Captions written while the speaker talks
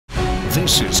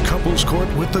This is Couples Court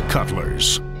with the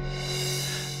Cutlers.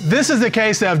 This is the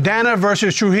case of Dana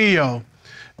versus Trujillo.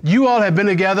 You all have been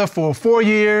together for 4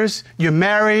 years, you're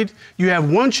married, you have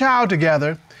one child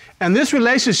together, and this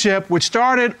relationship, which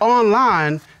started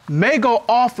online, may go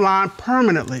offline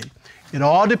permanently. It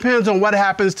all depends on what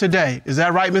happens today. Is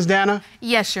that right, Ms. Dana?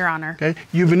 Yes, Your Honor. Okay.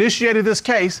 You've initiated this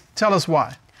case. Tell us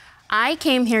why. I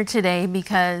came here today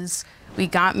because we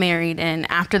got married, and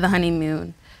after the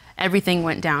honeymoon, everything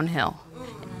went downhill.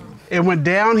 It went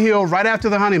downhill right after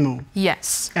the honeymoon?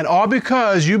 Yes. And all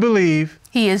because you believe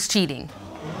he is cheating.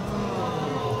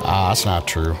 That's not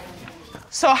true.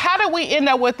 So how did we end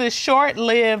up with this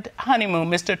short-lived honeymoon,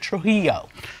 Mr. Trujillo?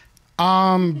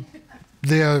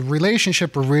 The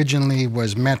relationship originally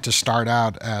was meant to start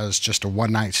out as just a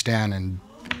one-night stand, and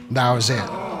that was it.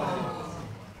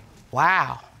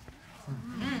 Wow.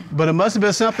 But it must have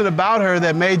been something about her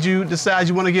that made you decide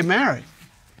you want to get married.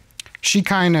 She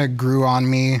kind of grew on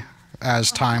me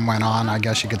as time went on, I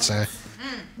guess you could say.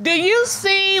 Do you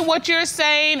see what you're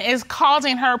saying is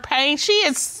causing her pain? She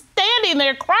is standing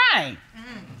there crying.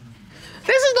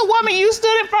 This is the woman you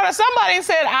stood in front of somebody and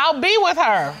said, I'll be with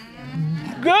her.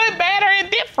 Good, bad, or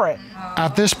indifferent.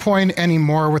 At this point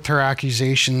anymore, with her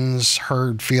accusations,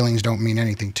 her feelings don't mean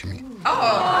anything to me.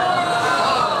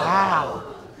 Wow.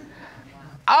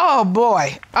 Oh,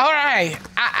 boy. All right.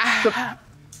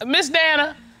 Miss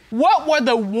Dana, what were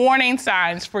the warning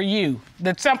signs for you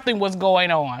that something was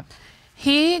going on?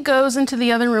 He goes into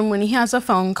the other room when he has a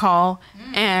phone call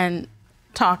and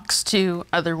talks to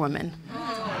other women.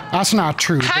 That's not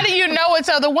true. How do you know it's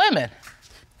other women?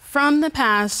 From the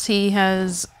past, he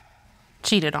has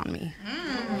cheated on me.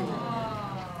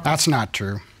 That's not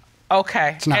true.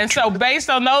 Okay. It's not and true. so based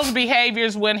on those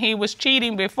behaviors when he was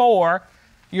cheating before,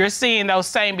 you're seeing those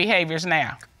same behaviors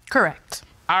now? Correct.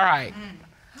 All right.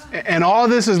 And all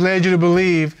this has led you to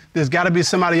believe there's got to be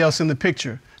somebody else in the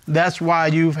picture. That's why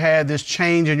you've had this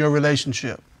change in your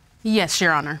relationship. Yes,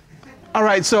 Your Honor. All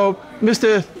right, so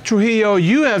Mr. Trujillo,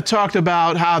 you have talked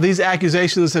about how these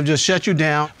accusations have just shut you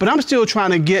down, but I'm still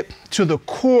trying to get to the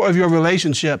core of your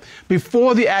relationship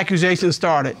before the accusations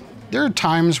started. There are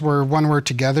times where when we're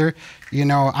together, you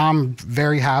know, I'm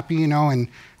very happy, you know, and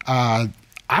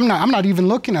I'm not even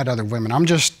looking at other women. I'm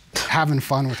just having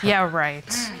fun with her. Yeah, right.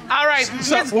 All right.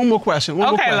 So, one more question.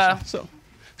 Okay, love.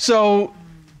 So,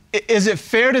 is it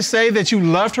fair to say that you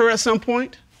loved her at some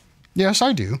point? Yes,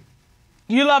 I do.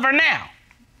 You love her now?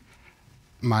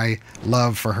 My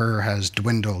love for her has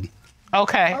dwindled.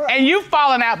 Okay. Right. And you've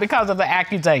fallen out because of the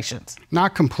accusations?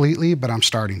 Not completely, but I'm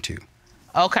starting to.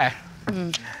 Okay.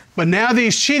 But now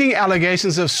these cheating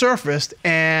allegations have surfaced,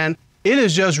 and it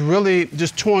has just really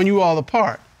torn you all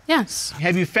apart. Yes.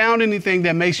 Have you found anything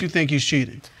that makes you think he's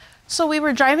cheating? So we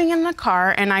were driving in the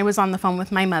car, and I was on the phone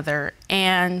with my mother,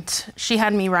 and she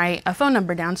had me write a phone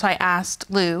number down. So I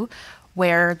asked Lou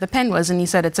where the pen was, and he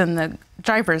said it's in the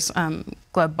driver's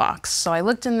glove box. So I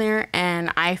looked in there,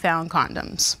 and I found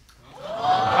condoms.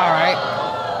 All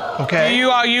right. Okay. Do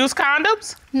you all use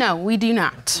condoms? No, we do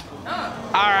not.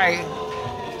 All right.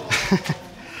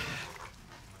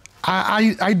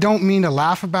 I don't mean to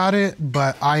laugh about it,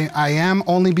 but I am,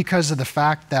 only because of the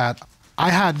fact that I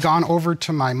had gone over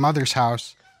to my mother's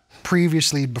house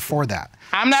previously before that.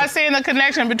 I'm not seeing the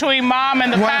connection between mom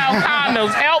and the found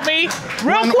condoms. Help me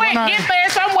real quick, get there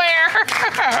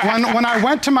somewhere. when I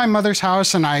went to my mother's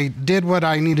house and I did what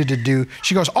I needed to do,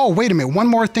 she goes, oh, wait a minute, one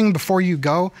more thing before you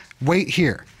go, wait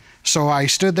here. So I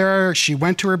stood there, she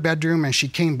went to her bedroom, and she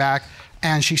came back,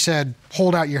 and she said,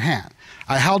 hold out your hand.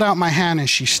 I held out my hand, and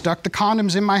she stuck the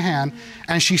condoms in my hand,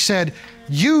 and she said,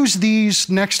 use these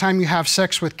next time you have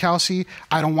sex with Kelsey.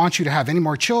 I don't want you to have any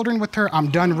more children with her. I'm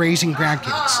done raising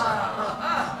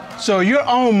grandkids. So your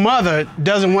own mother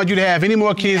doesn't want you to have any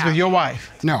more kids with your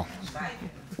wife? No.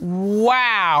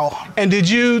 Wow. And did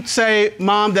you say,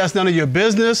 Mom, that's none of your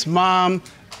business? Mom,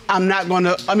 I'm not going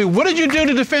to... I mean, what did you do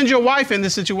to defend your wife in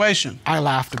this situation? I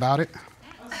laughed about it.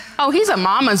 Oh, he's a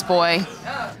mama's boy.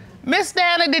 Miss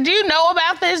Dana, did you know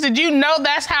about this? Did you know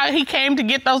that's how he came to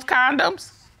get those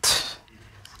condoms?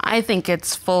 I think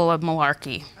it's full of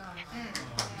malarkey.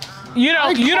 You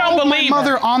don't believe my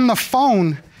mother her. on the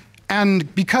phone,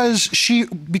 and because she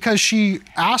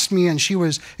asked me and she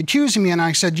was accusing me, and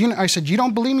I said, you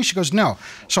don't believe me? She goes, no.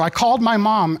 So I called my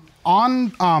mom on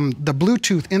the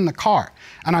Bluetooth in the car,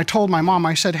 and I told my mom,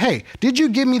 I said, hey, did you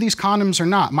give me these condoms or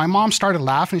not? My mom started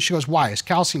laughing. She goes, why? Is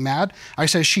Kelsey mad? I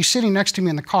said, she's sitting next to me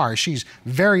in the car. She's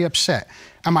very upset.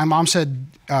 And my mom said,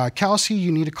 Kelsey,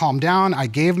 you need to calm down. I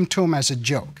gave them to him as a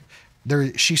joke.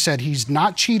 She said, he's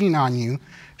not cheating on you.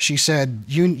 She said,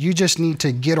 you just need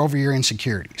to get over your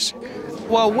insecurities.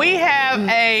 Well, we have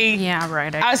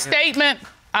a statement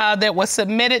that was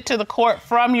submitted to the court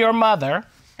from your mother,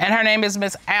 and her name is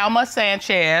Miss Alma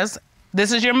Sanchez.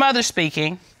 This is your mother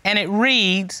speaking, and it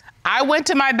reads, I went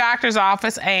to my doctor's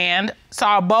office and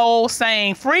saw a bowl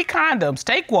saying, free condoms,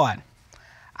 take one.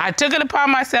 I took it upon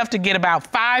myself to get about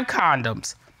 5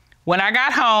 condoms. When I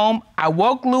got home, I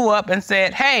woke Lou up and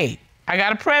said, hey, I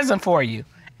got a present for you,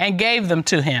 and gave them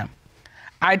to him.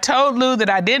 I told Lou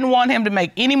that I didn't want him to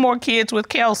make any more kids with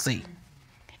Kelsey.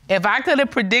 If I could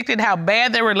have predicted how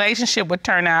bad their relationship would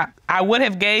turn out, I would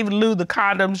have gave Lou the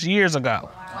condoms years ago.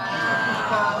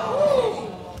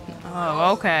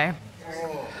 Oh, okay.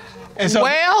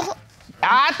 Well,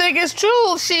 I think it's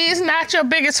true. She's not your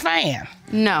biggest fan.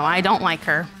 No, I don't like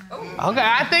her. Okay,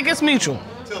 I think it's mutual.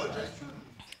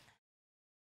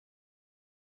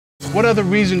 What other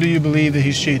reason do you believe that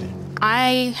he's cheating?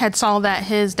 I had saw that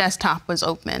his desktop was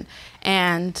open,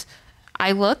 and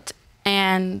I looked,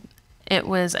 and it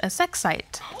was a sex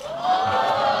site.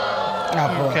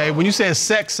 Okay, when you say a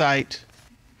sex site,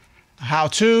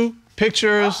 how-to,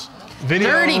 pictures,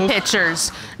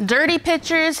 videos? Dirty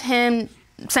pictures, him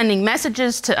sending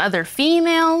messages to other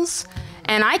females.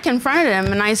 And I confronted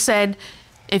him and I said,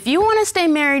 if you want to stay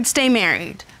married, stay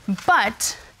married.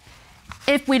 But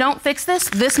if we don't fix this,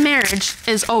 this marriage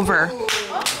is over.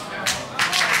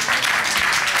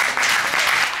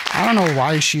 I don't know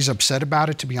why she's upset about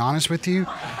it, to be honest with you.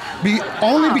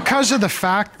 Only because of the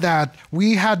fact that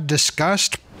we had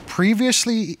discussed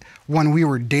previously when we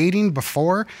were dating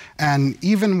before, and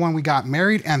even when we got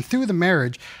married and through the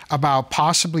marriage, about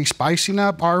possibly spicing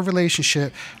up our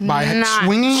relationship by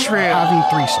swinging, having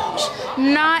threesomes.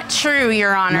 Not true,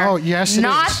 Your Honor. No, yes, it is.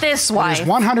 Not this wife. It is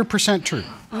 100% true.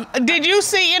 Did you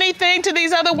see anything to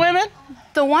these other women?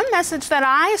 The one message that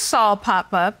I saw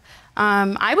pop up,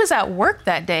 I was at work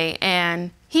that day,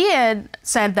 and he had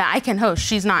said that I can host.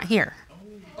 She's not here.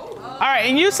 All right,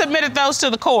 and you submitted those to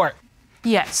the court?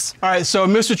 Yes. All right, so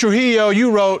Mr. Trujillo, you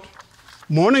wrote,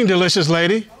 morning, delicious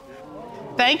lady.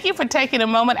 Thank you for taking a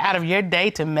moment out of your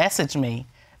day to message me.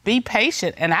 Be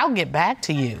patient, and I'll get back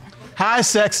to you. Hi,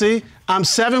 sexy. I'm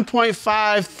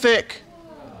 7.5 thick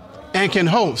and can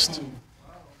host.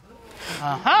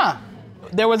 Uh-huh.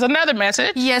 There was another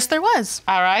message? Yes, there was.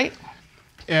 All right.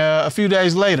 A few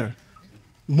days later.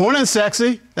 Morning,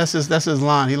 sexy. That's his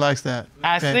line. He likes that.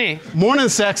 I see. Morning,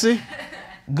 sexy.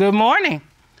 Good morning.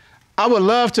 I would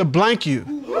love to blank you.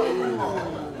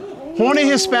 Horny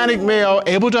Hispanic male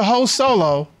able to host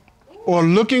solo or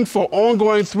looking for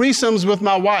ongoing threesomes with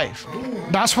my wife.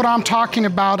 That's what I'm talking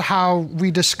about, how we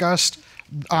discussed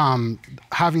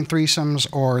having threesomes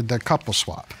or the couple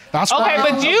swap. That's okay,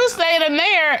 but you stayed in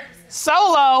there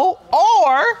solo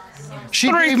or she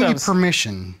threesomes. Gave me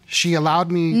permission. She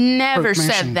allowed me Never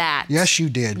permission. said that. Yes, you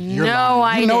did. You're no,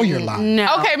 lying. I didn't. You're lying.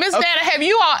 No. Okay, Miss Dana, have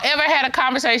you all ever had a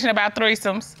conversation about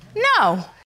threesomes? No.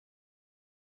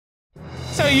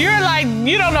 So you're like,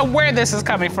 you don't know where this is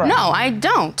coming from? No, I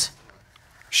don't.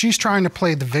 She's trying to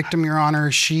play the victim, Your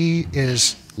Honor. She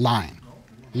is lying.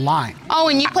 Lying. Oh,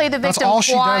 and you play the victim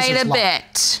quite a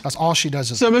bit. That's all she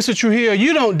does is So, Mr. Trujillo,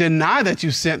 you don't deny that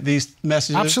you sent these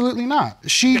messages? Absolutely not.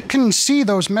 She can see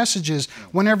those messages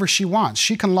whenever she wants.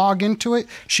 She can log into it.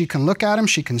 She can look at them.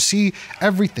 She can see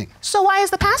everything. So why is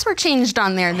the password changed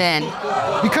on there then?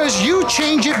 Because you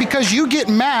change it because you get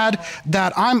mad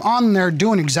that I'm on there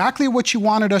doing exactly what you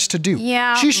wanted us to do.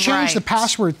 Yeah, She's changed the right.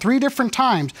 password 3 different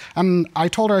times. And I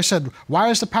told her, I said, why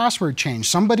is the password changed?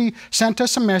 Somebody sent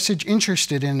us a message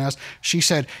interested in us. She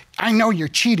said, I know you're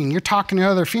cheating. You're talking to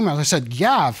other females. I said,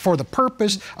 yeah, for the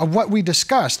purpose of what we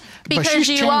discussed. Because but she's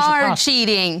you changed the are password.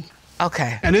 cheating.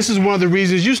 Okay. And this is one of the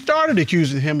reasons you started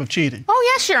accusing him of cheating.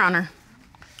 Oh, yes, Your Honor.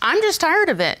 I'm just tired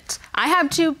of it. I have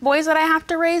 2 boys that I have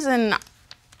to raise, and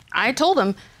I told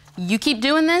him, you keep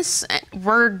doing this,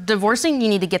 we're divorcing, you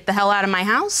need to get the hell out of my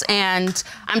house, and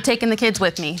I'm taking the kids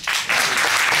with me.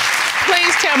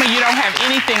 Please tell me you don't have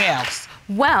anything else.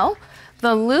 Well,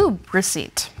 the lube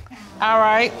receipt. All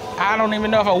right. I don't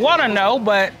even know if I want to know,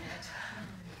 but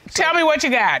tell me what you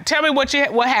got. Tell me what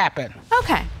happened.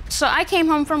 Okay. So I came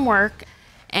home from work,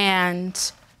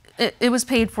 and it was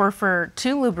paid for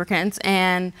 2 lubricants,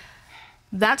 and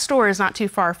that store is not too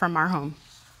far from our home.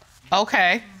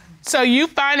 Okay. So you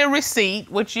find a receipt,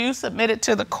 which you submitted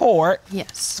to the court.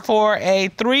 Yes. For a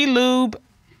 3 lube,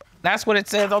 that's what it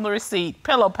says on the receipt,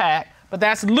 pillow pack, but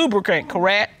that's lubricant,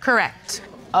 correct? Correct.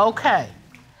 Okay.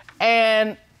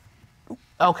 And,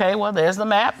 okay, well, there's the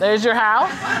map. There's your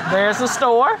house. There's the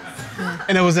store.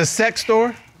 And it was a sex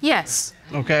store? Yes.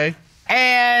 Okay.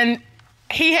 And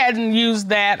he hadn't used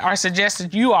that or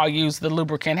suggested you all use the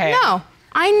lubricant, had he? No,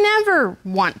 I never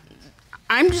want.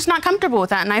 I'm just not comfortable with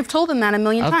that, and I've told him that a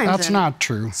million times. That's not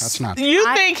true. That's not true.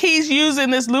 You think he's using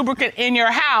this lubricant in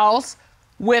your house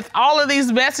with all of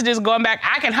these messages going back,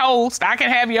 I can host, I can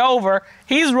have you over.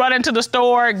 He's running to the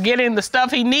store, getting the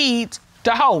stuff he needs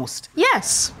to host.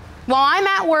 Yes. While I'm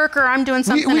at work or I'm doing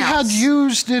something we else. had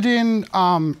used it in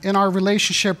our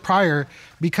relationship prior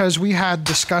because we had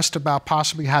discussed about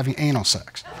possibly having anal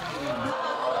sex.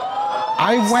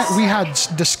 We had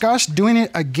discussed doing it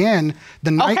again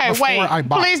the night before I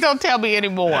bought it. Please don't tell me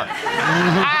anymore.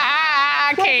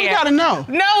 I can't. We gotta know.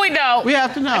 No, we don't. We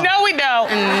have to know. No, we don't.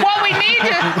 What we need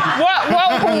to,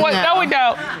 no, we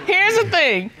don't. Here's the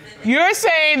thing. You're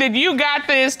saying that you got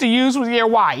this to use with your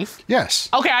wife. Yes.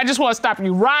 Okay, I just want to stop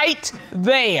you right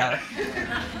there.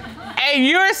 And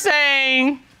you're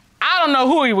saying, I don't know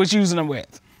who he was using them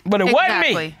with, but it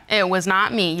wasn't me. It was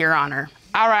not me, Your Honor.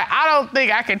 All right, I don't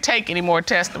think I can take any more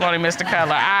testimony, Mr.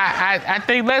 Cutler. I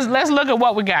think let's look at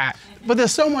what we got. But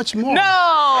there's so much more.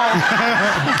 No.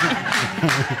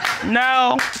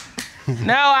 No,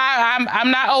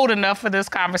 I'm not old enough for this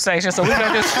conversation, so we're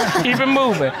gonna just keep it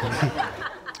moving.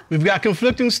 We've got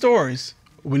conflicting stories.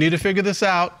 We need to figure this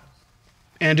out.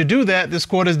 And to do that, this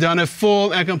court has done a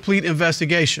full and complete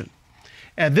investigation.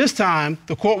 At this time,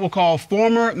 the court will call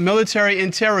former military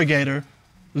interrogator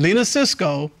Lena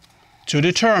Cisco to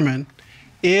determine,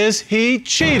 is he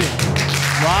cheating?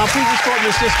 Ron, please escort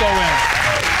Ms. Cisco in.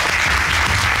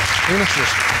 Lena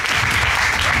Cisco.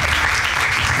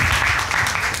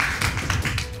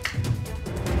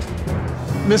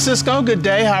 Ms. Cisco, good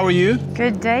day. How are you?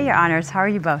 Good day, Your Honors. How are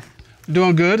you both?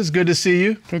 Doing good. It's good to see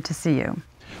you. Good to see you.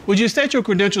 Would you state your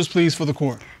credentials, please, for the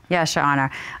court? Yes, Your Honor.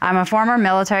 I'm a former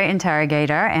military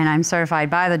interrogator, and I'm certified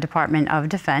by the Department of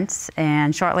Defense.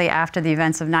 And shortly after the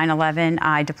events of 9/11,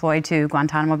 I deployed to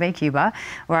Guantanamo Bay, Cuba,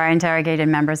 where I interrogated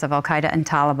members of Al-Qaeda and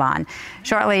Taliban.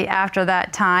 Shortly after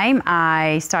that time,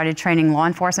 I started training law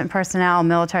enforcement personnel,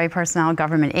 military personnel,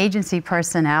 government agency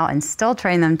personnel, and still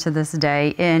train them to this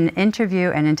day in interview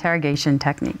and interrogation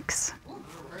techniques.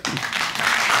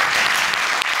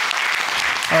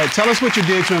 All right, tell us what you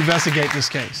did to investigate this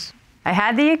case. I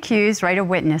had the accused write a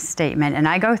witness statement, and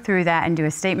I go through that and do a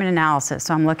statement analysis.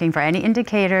 So I'm looking for any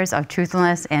indicators of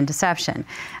truthfulness and deception.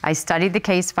 I studied the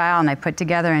case file and I put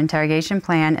together an interrogation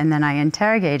plan, and then I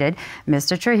interrogated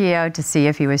Mr. Trujillo to see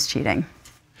if he was cheating.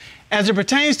 As it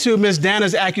pertains to Ms.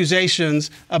 Dana's accusations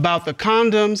about the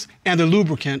condoms and the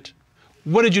lubricant,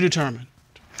 what did you determine?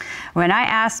 When I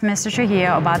asked Mr.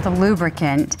 Trujillo about the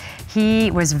lubricant, he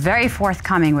was very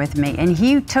forthcoming with me, and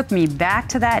he took me back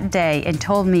to that day and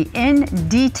told me in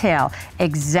detail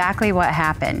exactly what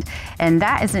happened. And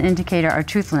that is an indicator of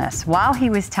truthfulness. While he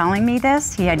was telling me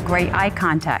this, he had great eye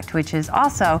contact, which is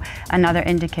also another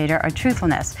indicator of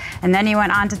truthfulness. And then he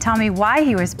went on to tell me why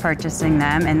he was purchasing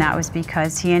them, and that was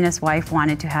because he and his wife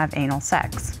wanted to have anal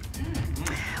sex.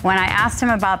 When I asked him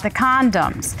about the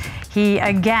condoms, he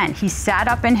sat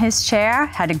up in his chair,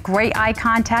 had a great eye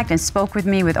contact, and spoke with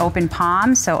me with open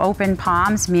palms. So open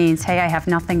palms means, hey, I have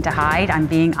nothing to hide, I'm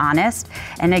being honest.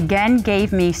 And again,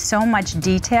 gave me so much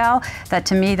detail that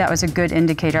to me, that was a good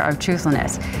indicator of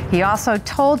truthfulness. He also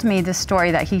told me the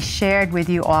story that he shared with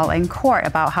you all in court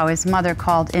about how his mother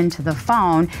called into the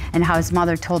phone and how his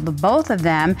mother told the both of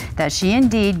them that she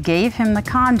indeed gave him the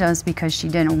condoms because she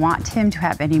didn't want him to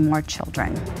have any more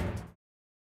children.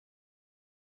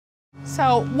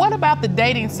 So what about the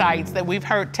dating sites that we've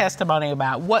heard testimony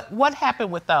about? What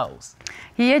happened with those?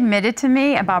 He admitted to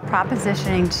me about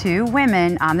propositioning 2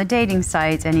 women on the dating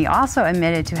sites, and he also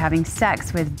admitted to having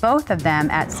sex with both of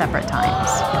them at separate times.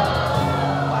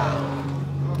 Wow.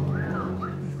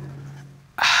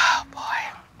 Oh, boy.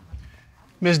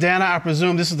 Ms. Dana, I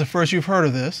presume this is the first you've heard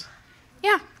of this.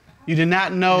 Yeah. You did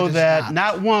not know that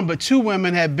not 1 but 2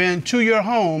 women had been to your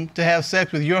home to have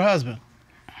sex with your husband.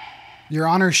 Your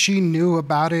Honor, she knew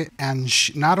about it, and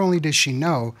not only did she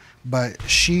know, but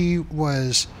she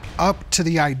was up to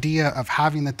the idea of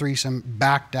having the threesome,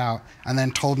 backed out, and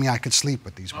then told me I could sleep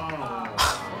with these women.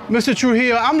 Mr.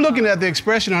 Trujillo, I'm looking at the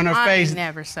expression on her face. I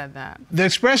never said that. The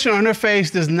expression on her face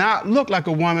does not look like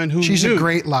a woman who She's knew. a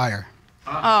great liar.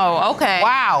 Oh, okay.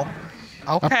 Wow.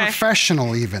 A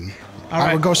professional, even.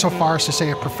 I would go so far as to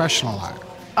say a professional liar.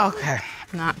 Okay.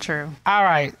 Not true. All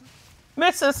right.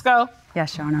 Ms. Cisco.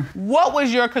 Yes, Your Honor. What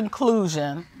was your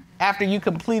conclusion after you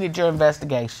completed your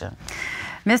investigation?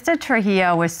 Mr.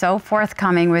 Trujillo was so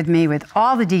forthcoming with me with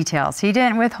all the details. He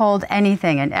didn't withhold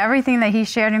anything, and everything that he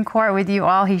shared in court with you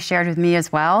all, he shared with me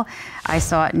as well. I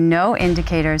saw no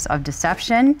indicators of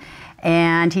deception,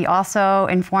 And he also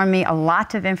informed me a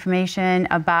lot of information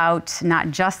about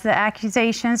not just the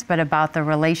accusations, but about the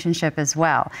relationship as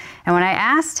well. And when I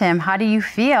asked him, how do you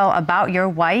feel about your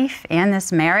wife and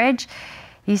this marriage?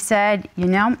 He said, you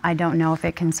know, I don't know if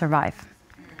it can survive.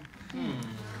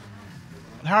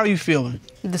 How are you feeling?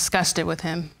 Disgusted with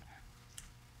him.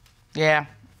 Yeah.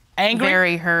 Angry?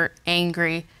 Very hurt,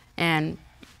 angry, and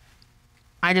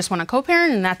I just want to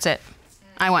co-parent and that's it.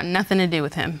 I want nothing to do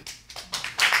with him.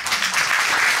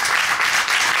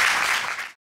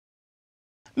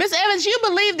 Miss Evans, you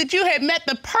believe that you had met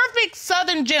the perfect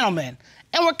Southern gentleman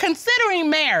and were considering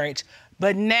marriage,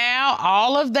 but now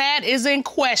all of that is in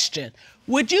question.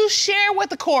 Would you share with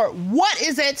the court what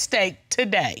is at stake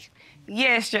today?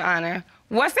 Yes, Your Honor.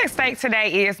 What's at stake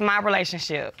today is my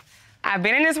relationship. I've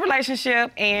been in this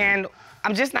relationship and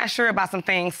I'm just not sure about some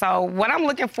things. So what I'm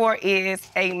looking for is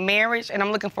a marriage and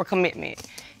I'm looking for commitment.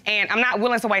 And I'm not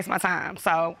willing to waste my time.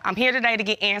 So I'm here today to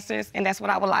get answers and that's what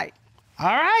I would like. All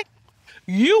right.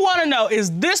 You want to know,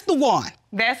 is this the one?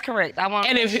 That's correct. I want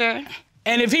to make sure.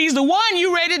 And if he's the one,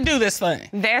 you ready to do this thing?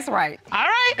 That's right. All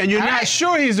right. And you're not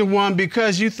sure he's the one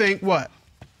because you think what?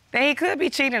 That he could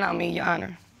be cheating on me, Your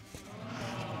Honor.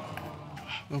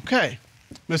 Okay.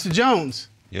 Mr. Jones.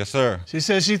 Yes, sir. She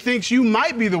says she thinks you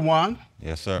might be the one.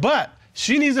 Yes, sir. But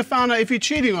she needs to find out if you're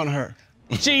cheating on her.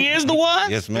 She is the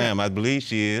one? Yes, ma'am. I believe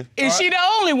she is. Is she the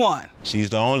only one? She's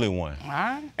the only one. All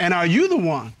right. And are you the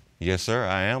one? Yes, sir.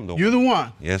 I am the one. You're the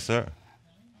one. Yes, sir.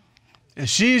 And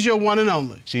she's your one and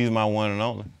only. She's my one and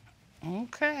only.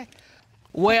 Okay.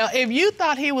 Well, if you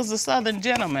thought he was a Southern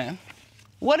gentleman,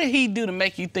 what did he do to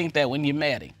make you think that when you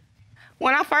met him?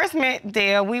 When I first met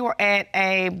Dale, we were at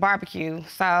a barbecue.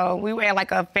 So we were at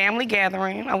like a family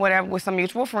gathering or whatever with some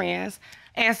mutual friends.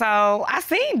 And so I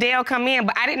seen Dale come in,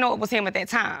 but I didn't know it was him at that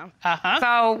time.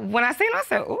 So when I seen him, I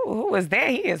said, ooh, who is that?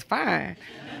 He is fine.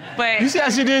 But you see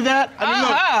how she did that? I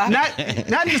mean, look,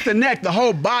 not just the neck, the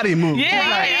whole body moved.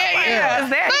 Yeah.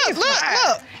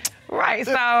 Look. Right,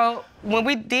 so when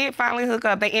we did finally hook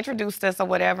up, they introduced us or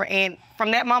whatever, and from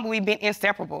that moment, we've been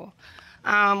inseparable.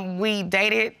 We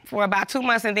dated for about 2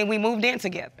 months, and then we moved in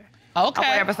together. Okay. Or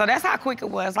whatever, so that's how quick it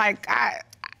was. Like, I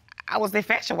was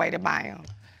infatuated by him.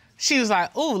 She was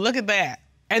like, ooh, look at that.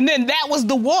 And then that was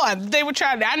the one. They were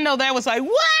trying to, I know that was like,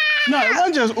 what? No, it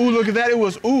wasn't just, ooh, look at that. It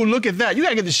was, ooh, look at that. You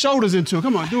gotta get the shoulders into it.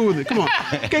 Come on, do it with it. Come on.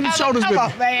 Get the shoulders with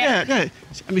it. Man. Yeah.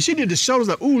 I mean, she did the shoulders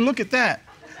like, ooh, look at that.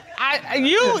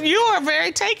 You are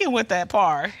very taken with that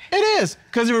part. It is,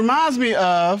 because it reminds me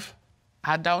of...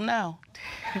 I don't know.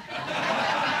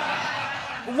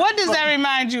 What does that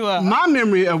remind you of? My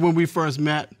memory of when we first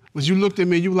met was you looked at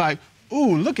me, you were like,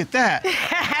 ooh, look at that.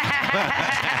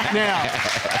 Now...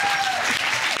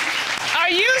 Are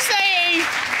you saying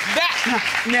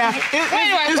that? Now,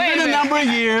 it's been a number of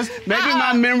years. Maybe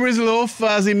my memory's a little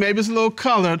fuzzy, maybe it's a little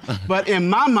colored, but in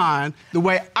my mind, the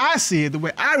way I see it, the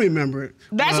way I remember it.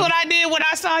 That's what I did when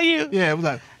I saw you? Yeah, it was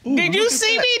like, ooh, did you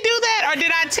see me do that, or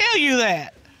did I tell you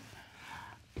that?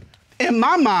 In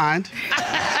my mind,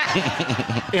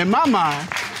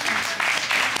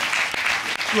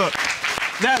 look,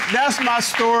 that's my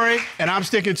story, and I'm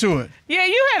sticking to it. Yeah,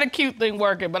 you had a cute thing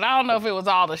working, but I don't know if it was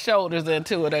all the shoulders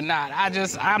into it or not.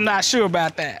 I'm not sure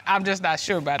about that. I'm just not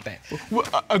sure about that.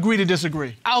 Agree to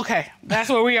disagree. Okay, that's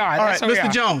where we are. All right,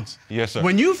 Mr. Jones. Yes, sir.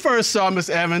 When you first saw Miss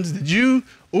Evans, did you,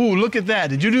 ooh, look at that.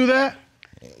 Did you do that?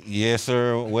 Yes,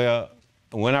 sir. Well,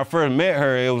 when I first met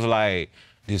her, it was like,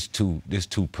 this too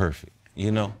perfect,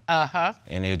 you know?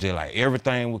 And it was just like,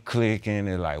 everything was clicking,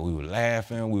 and like, we were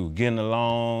laughing, we were getting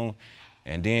along.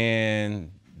 And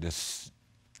then the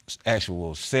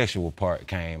actual sexual part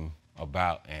came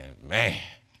about, and man.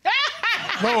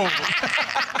 Boom.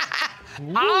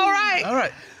 All right. All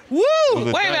right. Woo! Wait a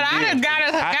minute, I done got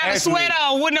a sweat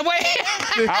on, wouldn't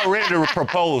I? I ready to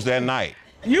propose that night.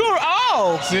 You were,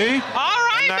 See? All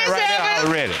right, That Miss night right Evans. there,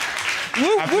 I ready.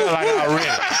 I feel like I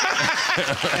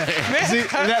ready. See,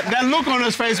 that look on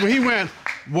his face when he went,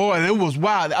 boy, it was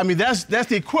wild. I mean, that's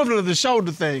the equivalent of the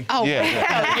shoulder thing. Oh,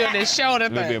 Yeah. you're the shoulder A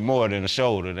little bit thing. more than a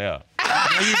shoulder there.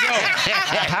 There you go.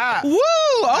 Woo,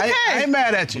 okay. I ain't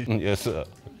mad at you. Yes, sir.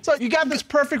 So you got this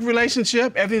perfect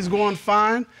relationship, everything's going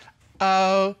fine,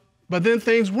 but then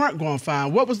things weren't going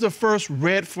fine. What was the first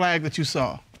red flag that you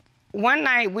saw? One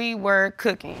night we were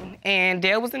cooking, and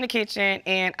Dale was in the kitchen,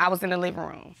 and I was in the living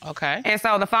room. Okay. And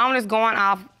so the phone is going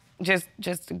off, just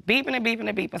beeping and beeping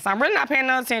and beeping. So I'm really not paying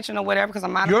no attention or whatever, because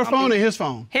I'm out of Your phone or his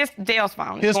phone? Dale's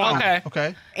phone. His going phone. off.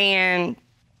 Okay. And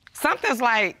something's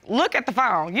like, look at the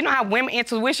phone. You know how women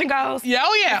intuition goes? Yeah,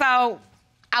 oh yeah. So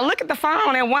I look at the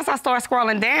phone, and once I start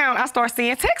scrolling down, I start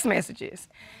seeing text messages.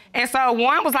 And so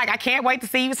one was like, I can't wait to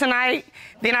see you tonight.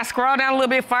 Then I scroll down a little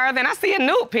bit further, and I see a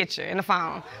nude picture in the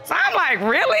phone. So I'm like,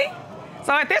 really?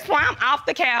 So at this point, I'm off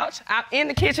the couch, I'm in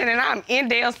the kitchen, and I'm in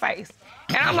Dale's face.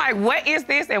 And I'm like, what is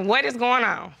this, and what is going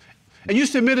on? And you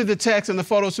submitted the text and the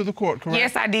photos to the court, correct?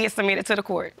 Yes, I did submit it to the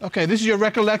court. Okay, this is your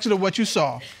recollection of what you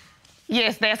saw.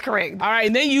 Yes, that's correct. All right,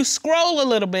 and then you scroll a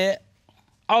little bit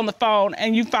on the phone,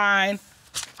 and you find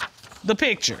the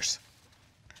pictures.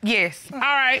 Yes. All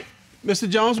right. Mr.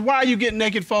 Jones, why are you getting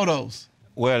naked photos?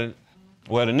 Well,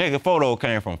 the naked photo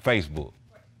came from Facebook.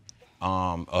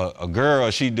 A girl,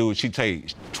 she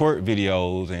take twerk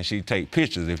videos and she take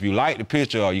pictures. If you like the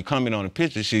picture or you comment on the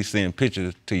picture, she send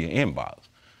pictures to your inbox.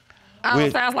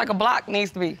 Sounds like a block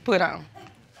needs to be put on.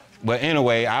 But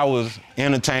anyway, I was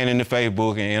entertaining the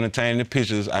Facebook and entertaining the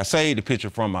pictures. I saved the picture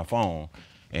from my phone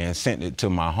and sent it to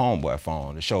my homeboy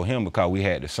phone to show him because we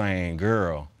had the same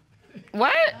girl.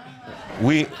 What?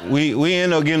 We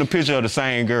ended up getting a picture of the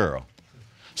same girl.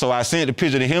 So I sent the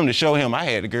picture to him to show him I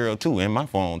had the girl too in my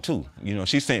phone too. You know,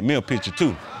 she sent me a picture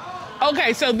too.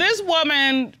 Okay, so this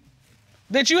woman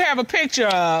that you have a picture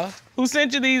of, who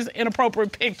sent you these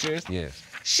inappropriate pictures, yes,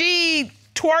 she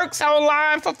twerks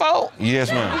online for folk? Yes,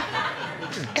 ma'am.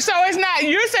 So it's not,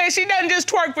 you're saying she doesn't just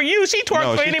twerk for you, she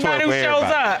twerks for anybody who shows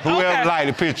up. Whoever liked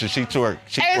the picture, she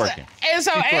twerking. And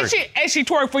so, she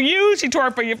twerk for you, she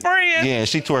twerk for your friends. Yeah,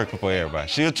 she twerking for everybody.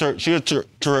 She'll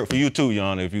twerk for you too, Your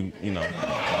Honor, if you know.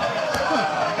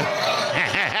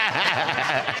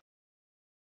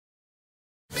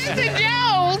 Mr.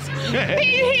 Jones,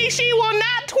 she will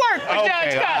not twerk for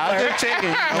Judge Cutler. I'm just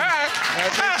checking.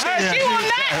 She will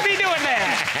not be doing that.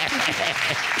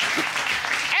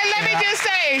 And let me just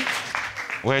say,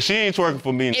 well, she ain't twerking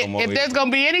for me no more. If there's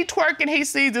gonna be any twerking he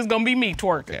sees, it's gonna be me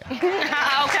twerking. Okay,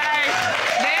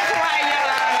 that's right, Your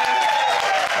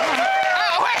Honor.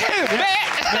 Oh, wait,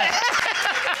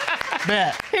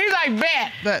 Bet. He's like,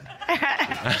 bet. Bet.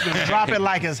 Drop it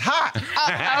like it's hot.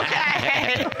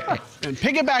 Okay. And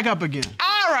pick it back up again.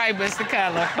 All right, Mr.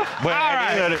 Cutler. But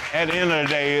at the end of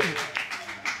the day,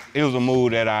 it was a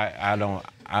move that I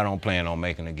don't plan on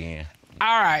making again.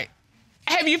 All right.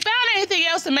 Have you found anything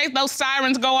else to make those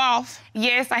sirens go off?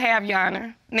 Yes, I have, Your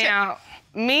Honor. Now,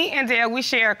 me and Dale, we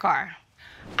share a car.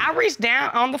 I reached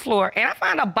down on the floor and I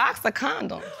found a box of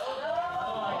condoms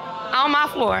on my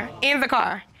floor in the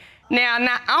car. Now,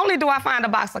 not only do I find a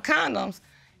box of condoms,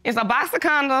 it's a box of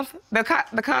condoms,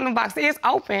 the condom box is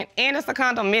open, and it's a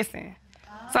condom missing.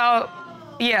 So,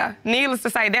 yeah, needless to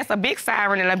say, that's a big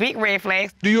siren and a big red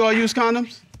flag. Do you all use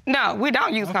condoms? No, we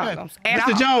don't use condoms at all.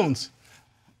 Mr. Jones.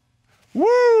 Woo,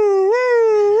 woo,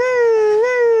 woo,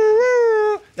 woo,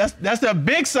 woo. That's the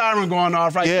big siren going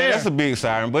off right there. Yeah, that's a big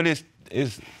siren, but it's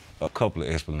a couple of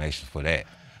explanations for that.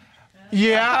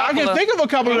 Yeah, I can think of a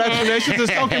couple of explanations, and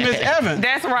so can Miss Evans.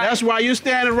 That's right. That's why you're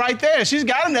standing right there. She's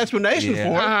got an explanation for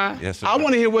it. Yes, sir. I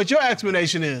want to hear what your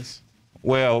explanation is.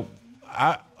 Well,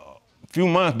 a few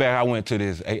months back, I went to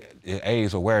this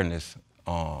AIDS awareness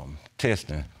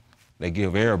testing. They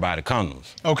give everybody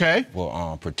condoms. Okay.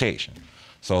 For protection.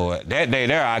 So that day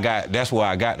there, that's where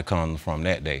I got the condoms from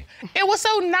that day. It was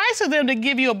so nice of them to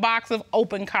give you a box of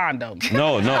open condoms.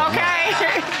 No. Okay,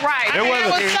 right. It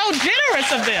was so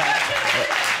generous of them.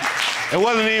 It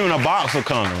wasn't even a box of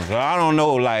condoms. I don't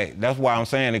know, that's why I'm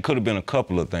saying it could have been a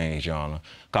couple of things, Your Honor,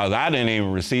 because I didn't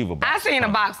even receive a box. I seen a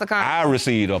box of condoms. I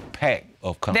received a pack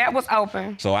of condoms. That was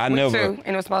open. So I and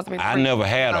it was supposed to be I never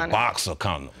had a box of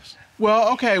condoms.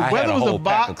 Well, okay, whether it was a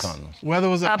box, whether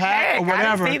it was a pack or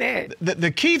whatever, I didn't see that.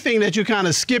 The key thing that you're kind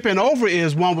of skipping over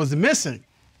is one was missing.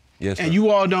 Yes, sir. And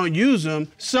you all don't use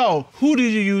them. So who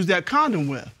did you use that condom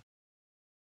with?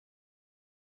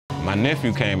 My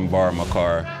nephew came and borrowed my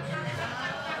car.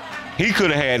 He could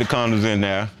have had the condoms in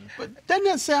there. But doesn't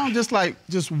that sound just like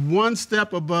one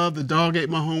step above the dog ate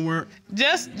my homework?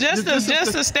 Just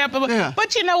a step above. Yeah.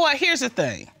 But you know what? Here's the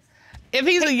thing. If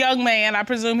he's a young man, I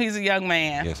presume he's a young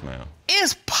man. Yes, ma'am.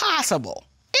 It's possible.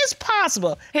 It's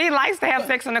possible. He likes to have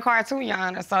sex in the car too, Your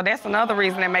Honor, so that's another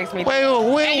reason that makes me Wait.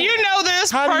 And you know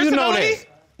this personally? How do you know that?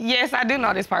 Yes, I do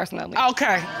know this personally.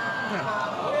 Okay.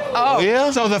 Oh,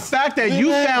 yeah? So the fact that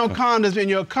you found condoms in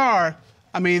your car,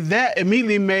 I mean, that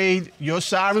immediately made your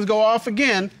sirens go off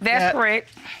again. That's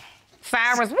correct.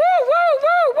 Sirens, woo, woo,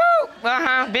 woo,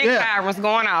 woo. Big sirens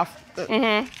going off.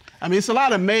 I mean, it's a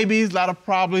lot of maybes, a lot of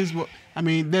problems. I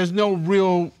mean, there's no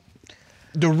real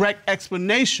direct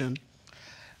explanation.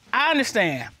 I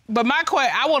understand. But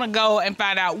I want to go and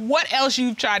find out what else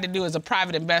you've tried to do as a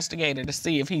private investigator to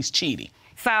see if he's cheating.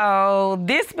 So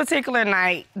this particular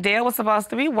night, Dale was supposed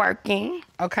to be working.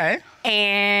 Okay.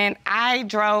 And I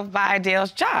drove by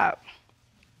Dale's job.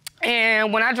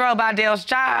 And when I drove by Dale's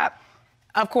job,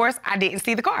 of course, I didn't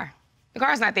see the car. The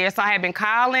car's not there, so I had been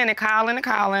calling and calling and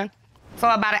calling. So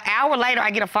about an hour later, I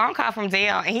get a phone call from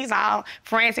Dale, and he's all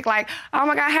frantic, like, oh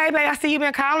my God, hey, babe, I see you've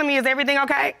been calling me. Is everything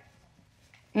okay?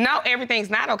 No, everything's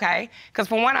not okay. Because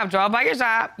for one, I've drove by your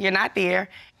job, you're not there.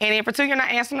 And then for two, you're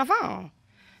not answering the phone.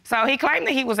 So he claimed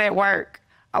that he was at work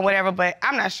or whatever, but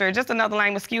I'm not sure. Just another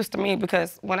lame excuse to me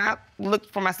because when I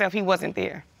looked for myself, he wasn't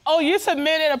there. Oh, you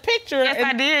submitted a picture. Yes,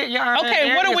 I did, Your Honor.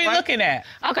 Okay, what are we looking at?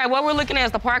 Okay, what we're looking at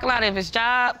is the parking lot of his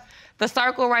job, the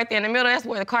circle right there in the middle. That's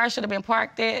where the car should have been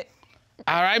parked at.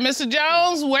 All right, Mr.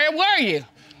 Jones, where were you?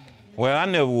 Well, I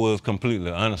never was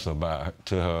completely honest to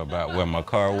her about where my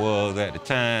car was at the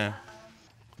time,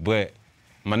 but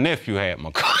my nephew had my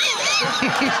car.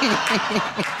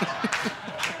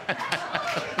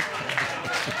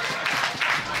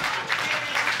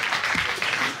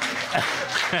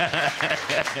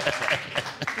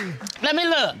 Let me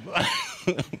look.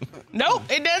 Nope,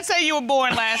 it doesn't say you were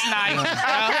born last night.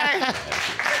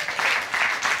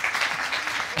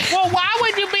 Well, why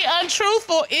would you be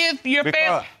untruthful if your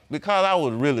family... Because I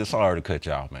was really sorry to cut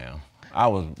you off, man. I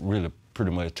was really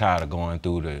pretty much tired of going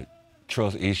through the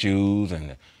trust issues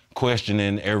and the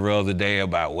questioning every other day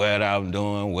about what I'm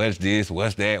doing, what's this,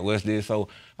 what's that, what's this. So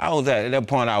I was at that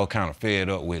point, I was kind of fed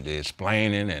up with the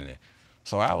explaining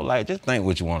so I was like, just think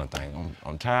what you want to think.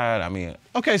 I'm tired, I mean...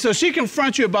 Okay, so she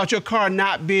confronts you about your car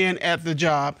not being at the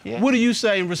job. Yeah. What do you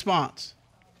say in response?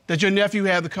 That your nephew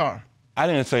had the car? I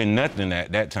didn't say nothing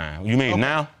at that time. You mean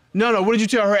now? No, what did you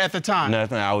tell her at the time?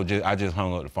 Nothing, I just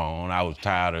hung up the phone. I was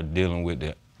tired of dealing with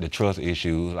the trust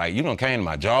issues. Like, you done came to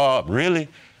my job, really?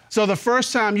 So the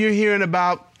first time you're hearing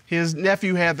about his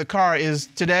nephew had the car is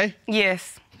today?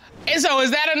 Yes. And so is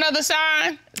that another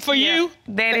sign for you?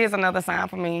 That is another sign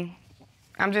for me.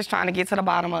 I'm just trying to get to the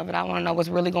bottom of it. I want to know what's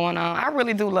really going on. I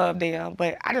really do love Dale,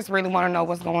 but I just really want to know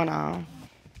what's going on.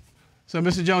 So,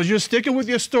 Mr. Jones, you're sticking with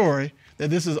your story that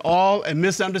this is all a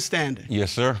misunderstanding.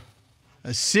 Yes, sir.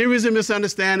 A series of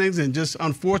misunderstandings and just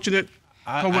unfortunate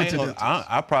coincidences.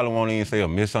 I probably won't even say a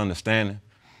misunderstanding.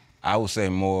 I would say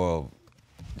more of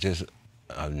just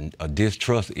a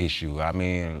distrust issue. I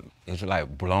mean, it's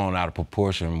like blown out of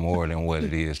proportion more than what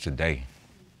it is today.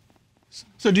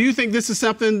 So do you think this is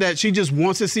something that she just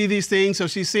wants to see these things, so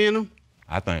she's seeing them?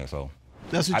 I think so.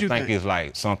 That's what you think? I think it's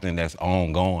like something that's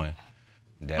ongoing.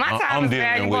 That my time is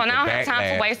valuable, and I don't have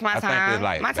time to waste my time.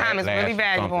 Like my time is really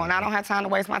valuable, and I don't have time to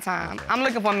waste my time. Okay. I'm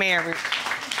looking for marriage.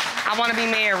 I want to be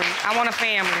married. I want a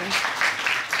family.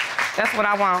 That's what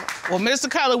I want. Well, Mr.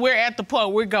 Cutler, we're at the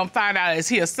point we're going to find out, is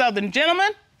he a Southern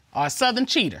gentleman or a Southern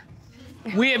cheater?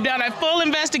 We have done a full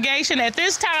investigation. At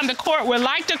this time, the court would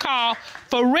like to call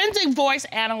forensic voice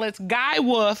analyst Guy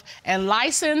Wolf and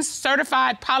licensed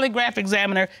certified polygraph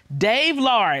examiner Dave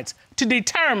Lawrence to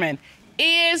determine,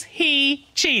 is he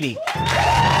cheating?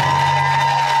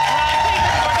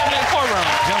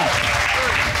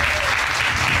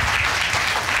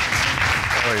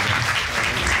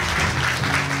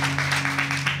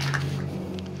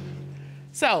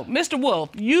 So, Mr. Wolf,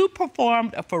 you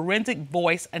performed a forensic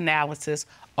voice analysis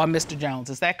on Mr. Jones,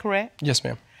 is that correct? Yes,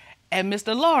 ma'am. And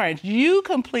Mr. Lawrence, you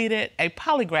completed a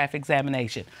polygraph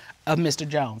examination of Mr.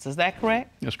 Jones, is that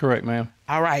correct? That's correct, ma'am.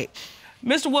 All right.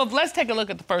 Mr. Wolf, let's take a look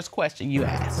at the first question you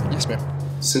asked. Yes, ma'am.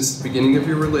 Since the beginning of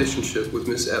your relationship with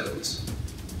Miss Evans,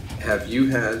 have you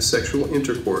had sexual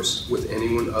intercourse with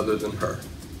anyone other than her?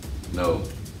 No.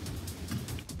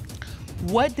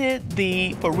 What did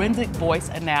the forensic voice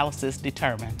analysis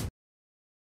determine?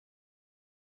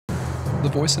 The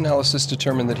voice analysis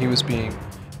determined that he was being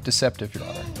deceptive, Your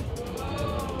Honor.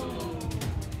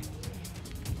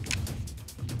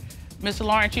 Mr.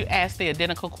 Lawrence, you asked the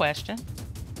identical question.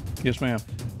 Yes, ma'am.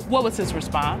 What was his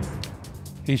response?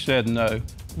 He said no.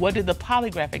 What did the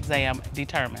polygraph exam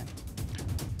determine?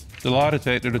 The lie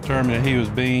detector determined that he was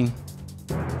being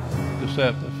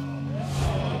deceptive.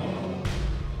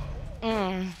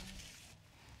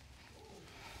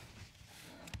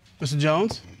 Mr.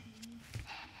 Jones,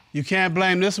 you can't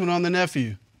blame this one on the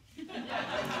nephew.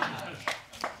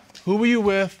 Who were you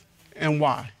with and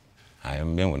why? I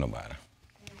haven't been with nobody.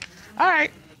 All right.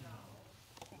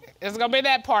 It's gonna be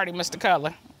that party, Mr.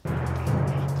 Cutler.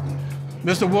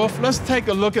 Mr. Wolf, let's take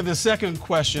a look at the second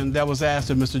question that was asked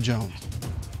of Mr. Jones.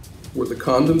 Were the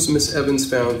condoms Miss Evans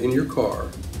found in your car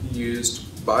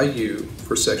used by you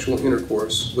for sexual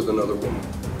intercourse with another woman?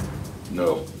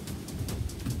 No.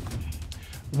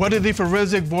 What did the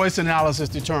forensic voice analysis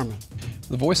determine?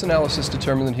 The voice analysis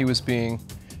determined that he was being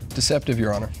deceptive,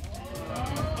 Your Honor.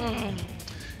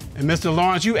 And Mr.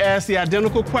 Lawrence, you asked the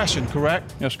identical question,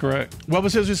 correct? That's correct. What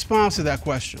was his response to that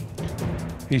question?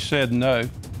 He said no.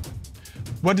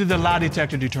 What did the lie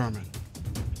detector determine?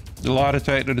 The lie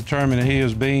detector determined that he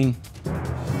was being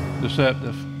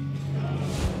deceptive.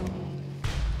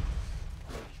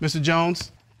 Mr.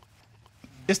 Jones,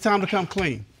 it's time to come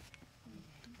clean.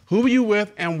 Who were you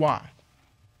with and why?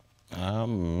 I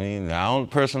mean, the only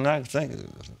person I can think of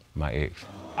is my ex.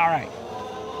 All right.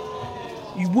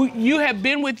 You have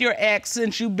been with your ex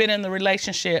since you've been in the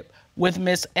relationship with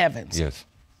Miss Evans? Yes.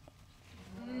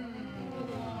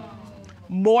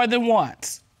 More than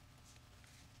once?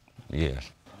 Yes.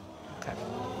 Okay.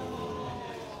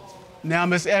 Now,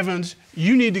 Miss Evans,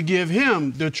 you need to give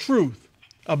him the truth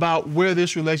about where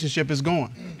this relationship is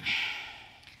going.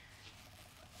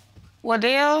 Well,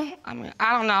 Dale, I mean,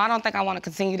 I don't know. I don't think I want to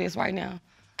continue this right now.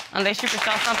 Unless you can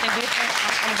show something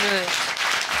different, I'm good.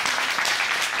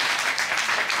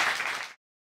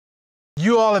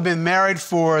 You all have been married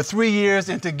for 3 years,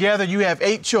 and together you have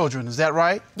 8 children. Is that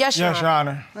right? Yes, Your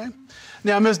Honor. Right.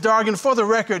 Now, Ms. Dargan, for the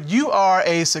record, you are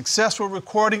a successful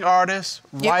recording artist,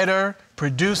 writer,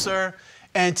 producer,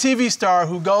 and TV star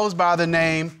who goes by the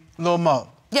name Lil Mo.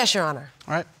 Yes, Your Honor.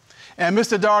 All right. And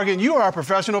Mr. Dargan, you are a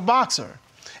professional boxer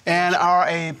and are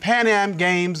a Pan Am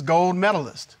Games gold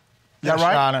medalist. Is that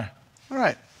right? Your Honor. All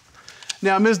right.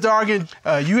 Now, Ms. Dargan,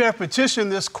 you have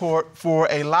petitioned this court for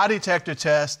a lie detector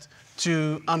test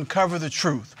to uncover the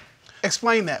truth.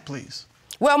 Explain that, please.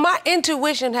 Well, my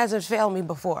intuition hasn't failed me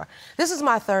before. This is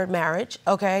my 3rd marriage,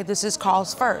 okay? This is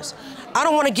Karl's first. I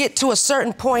don't want to get to a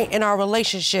certain point in our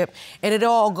relationship and it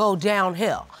all go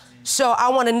downhill. So I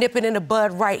want to nip it in the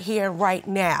bud right here and right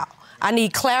now. I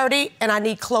need clarity and I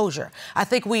need closure. I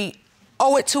think we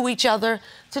owe it to each other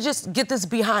to just get this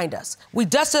behind us. We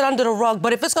dust it under the rug,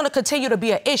 but if it's going to continue to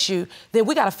be an issue, then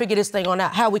we got to figure this thing on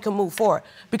out, how we can move forward.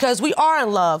 Because we are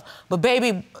in love, but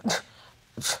baby,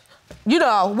 you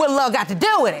know, what love got to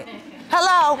do with it?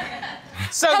 Hello?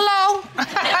 Hello?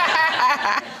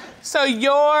 So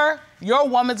your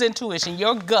woman's intuition,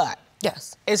 your gut,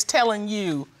 yes, is telling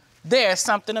you there's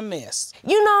something amiss.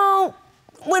 You know,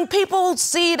 when people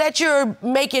see that you're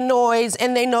making noise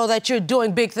and they know that you're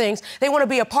doing big things, they want to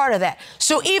be a part of that.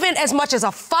 So even as much as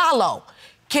a follow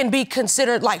can be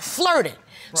considered like flirting.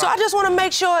 Right. So I just want to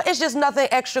make sure it's just nothing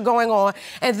extra going on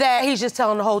and that he's just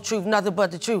telling the whole truth, nothing but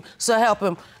the truth. So help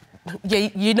him,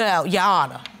 you know, Your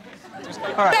Honor.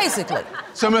 All right. Basically.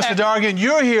 So, Mr. Dargan,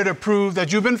 you're here to prove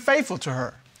that you've been faithful to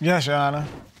her. Yes, Your Honor.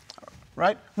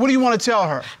 Right? What do you want to tell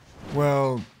her?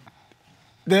 Well,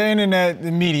 the internet, the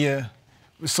media,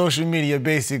 social media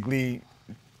basically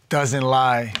doesn't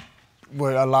lie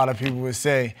what a lot of people would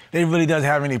say. They really doesn't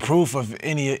have any proof of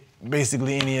any of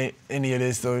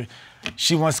this, so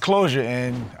she wants closure,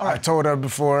 and I told her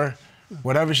before,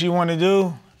 whatever she want to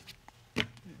do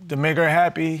to make her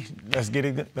happy, let's get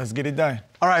it done.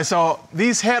 All right, so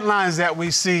these headlines that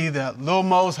we see, that Lil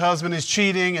Mo's husband is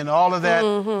cheating and all of that,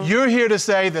 you're here to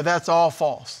say that that's all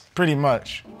false. Pretty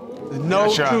much. There's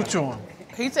no truth to him.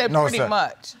 He said No, pretty sir.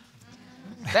 much.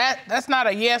 That's not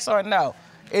a yes or a no.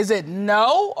 Is it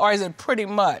no or is it pretty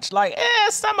much? Like,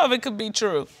 some of it could be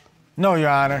true. No, Your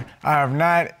Honor, I have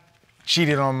not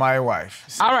cheated on my wife.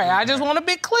 All right, I just want to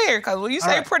be clear, because when you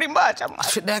say pretty much, I'm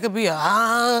like... That could be a...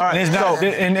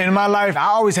 in my life, I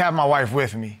always have my wife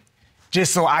with me,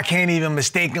 just so I can't even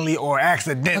mistakenly or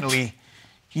accidentally,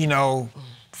 you know,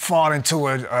 fall into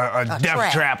a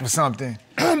death trap or something.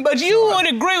 But you would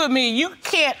agree with me, you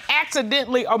can't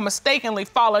accidentally or mistakenly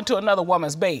fall into another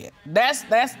woman's bed. That's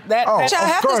Child,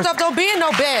 half the stuff don't be in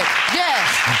no bed. Yes.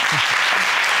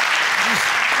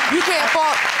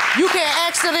 You can't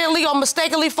accidentally or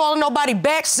mistakenly fall in nobody's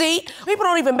back seat. People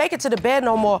don't even make it to the bed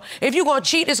no more. If you're gonna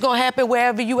cheat, it's gonna happen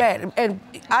wherever you at. And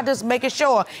I just making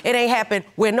sure it ain't happen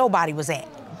where nobody was at.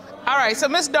 All right, so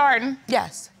Miss Darden.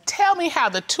 Yes. Tell me how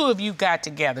the two of you got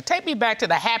together. Take me back to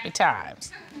the happy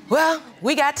times. Well,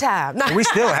 we got time. No. We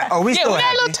still we got a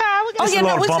little time. We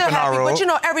still happy. But you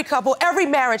know, every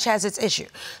marriage has its issue.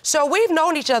 So we've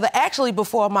known each other actually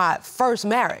before my first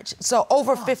marriage. So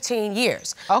over 15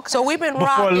 years. Okay. So we've been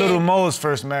rocking. Before Lil Mo's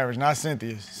first marriage, not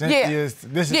Cynthia's.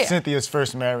 This is Cynthia's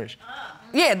first marriage.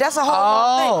 Yeah, that's a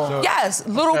whole thing. So, yes,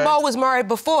 Lil Mo was married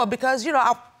before because, you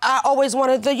know, I always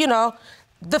wanted to, you know,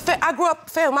 I grew up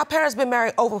family. My parents been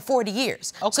married over 40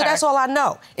 years. Okay. So that's all I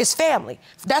know. It's family.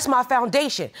 That's my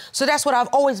foundation. So that's what I've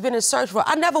always been in search for.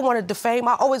 I never wanted the fame.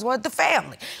 I always wanted the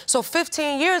family. So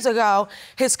 15 years ago,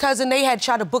 his cousin, they had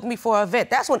tried to book me for an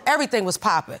event. That's when everything was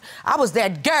popping. I was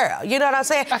that girl. You know what I'm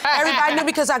saying? Everybody knew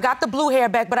because I got the blue hair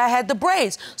back, but I had the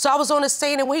braids. So I was on the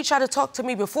scene, and when he tried to talk to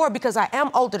me before, because I am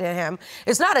older than him,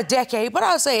 it's not a decade, but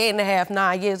I'll say 8.5,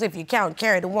 9 years if you count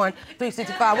carry the 1,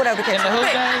 365, whatever the case may be.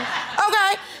 Okay.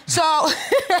 So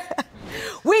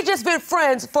we just been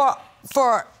friends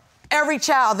for every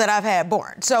child that I've had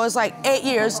born. So it's like 8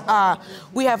 years.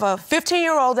 We have a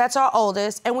 15-year-old, that's our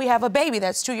oldest, and we have a baby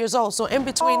that's 2 years old. So in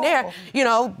between there, you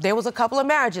know, there was a couple of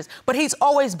marriages. But he's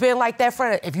always been like that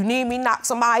friend. If you need me, knock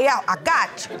somebody out, I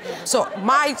got you. So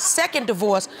my second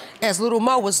divorce, as Lil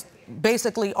Mo, was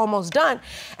basically almost done.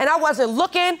 And I wasn't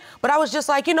looking, but I was just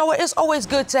like, you know what, it's always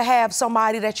good to have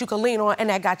somebody that you can lean on and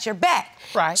that got your back.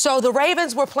 Right. So the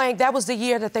Ravens were playing, that was the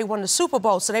year that they won the Super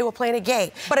Bowl, so they were playing a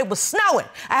game. But it was snowing.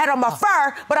 I had on my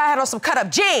fur, but I had on some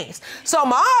cut-up jeans. So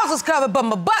my arms was covered, but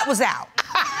my butt was out.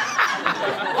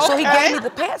 So he gave me the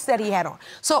pants that he had on.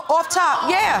 So off top,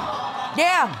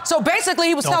 yeah. So basically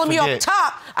he was telling me off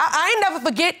top, I ain't never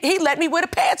forget, he let me wear the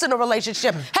pants in the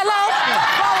relationship. Hello?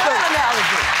 Follow that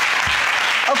analogy.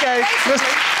 Okay, listen.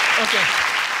 Okay.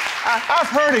 I've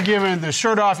heard of giving the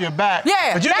shirt off your back,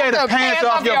 but you gave the pants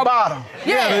off your bottom.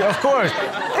 Yeah, of course.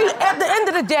 At the end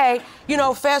of the day, you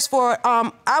know, fast forward,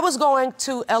 I was going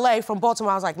to LA from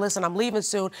Baltimore. I was like, listen, I'm leaving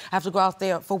soon. I have to go out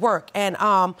there for work. And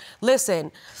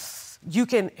listen, you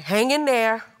can hang in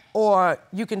there or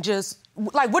you can just,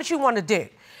 like, what you want to do?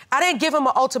 I didn't give him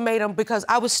an ultimatum because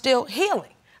I was still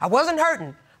healing. I wasn't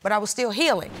hurting, but I was still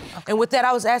healing. Okay. And with that,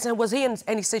 I was asking him, was he in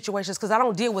any situations? Because I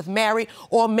don't deal with married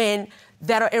or men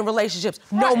that are in relationships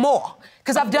no more.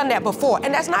 Because I've done that before,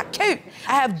 and that's not cute.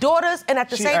 I have daughters, and at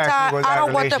the same time, I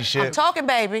don't want them. I'm talking,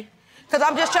 baby. Because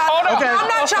I'm just trying to, I'm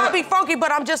not trying to be funky,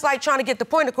 but I'm just like trying to get the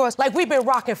point across. Like, we've been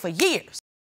rocking for years.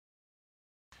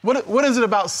 What is it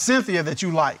about Cynthia that you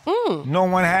like? No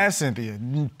one has Cynthia.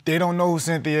 They don't know who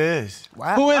Cynthia is.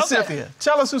 Wow. Who is Cynthia?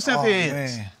 Tell us who Cynthia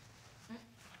is. Man.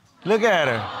 Look at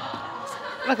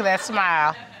her. Look at that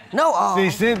smile. No,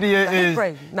 See, Cynthia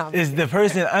is the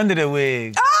person under the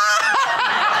wig.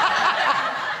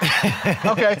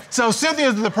 Okay, so Cynthia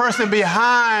is the person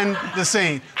behind the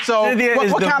scene. So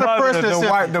what kind of person is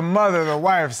Cynthia? The mother, the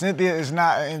wife. Cynthia is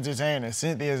not an entertainer.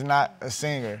 Cynthia is not a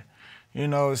singer. You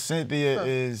know, Cynthia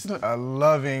is a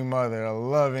loving mother, a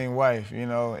loving wife, you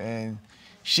know, and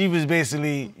she was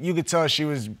basically, you could tell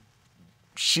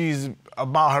she's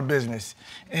about her business.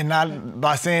 And not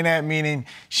by saying that, meaning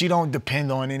she don't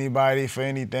depend on anybody for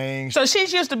anything. So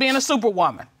she's used to being a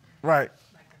superwoman. Right.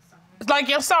 It's like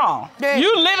your song. Yeah.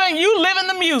 You live in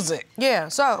the music. Yeah,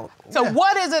 so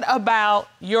what is it about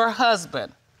your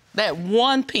husband, that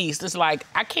one piece that's like,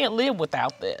 I can't live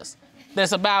without this,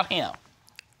 that's about him?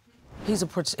 He's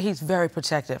very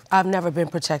protective. I've never been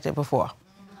protected before.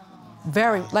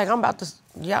 Very, like I'm about to,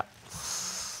 yeah.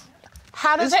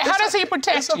 How does he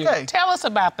protect you? Tell us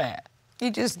about that.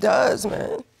 He just does,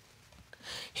 man.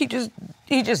 He just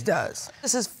does.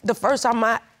 This is the first time in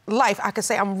my life I could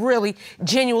say I'm really,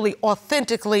 genuinely,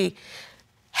 authentically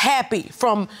happy,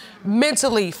 from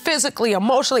mentally, physically,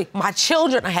 emotionally. My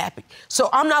children are happy. So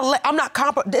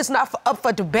it's not up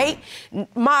for debate.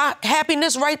 My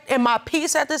happiness and my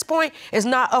peace at this point is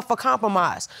not up for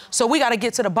compromise. So we gotta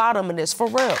get to the bottom of this, for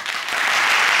real.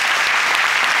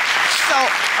 So,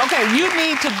 okay, you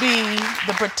need to be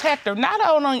the protector, not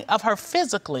only of her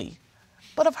physically,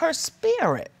 but of her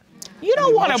spirit. You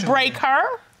don't want to break her.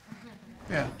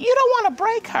 Yeah. You don't want to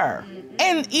break her.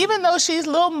 And even though she's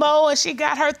Lil Mo and she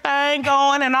got her thing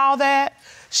going and all that,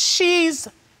 she's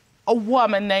a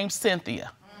woman named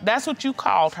Cynthia. That's what you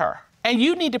called her. And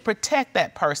you need to protect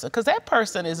that person, because that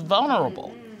person is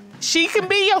vulnerable. She can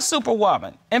be your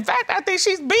superwoman. In fact, I think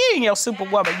she's being your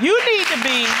superwoman. You need to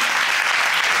be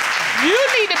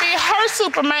her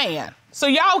Superman, so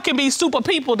y'all can be super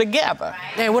people together.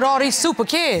 And with all these super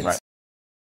kids. Right.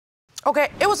 Okay,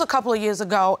 it was a couple of years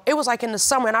ago. It was like in the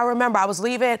summer, and I remember I was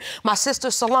leaving my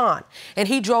sister's salon, and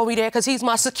he drove me there because he's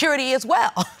my security as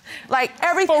well. Like,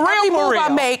 every move I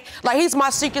make, like, he's my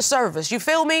Secret Service. You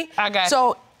feel me? I got you.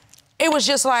 So it was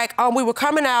just like, we were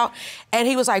coming out, and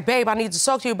he was like, babe, I need to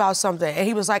talk to you about something. And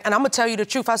he was like, and I'm gonna tell you the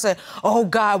truth. I said, oh,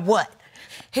 God, what?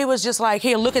 he was just like,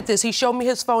 here, look at this. He showed me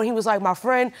his phone. He was like, my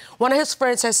friend, one of his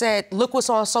friends had said, look what's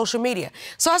on social media.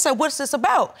 So I said, what's this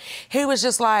about? He was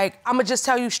just like, I'm gonna just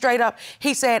tell you straight up.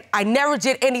 He said, I never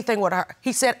did anything with her.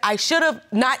 He said, I should have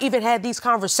not even had these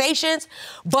conversations,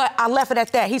 but I left it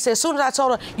at that. He said, as soon as I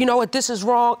told her, you know what, this is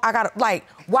wrong, I gotta, like,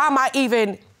 why am I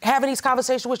even having these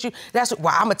conversations with you? That's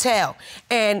why I'm a tell.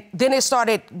 And then it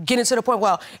started getting to the point,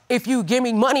 well, if you give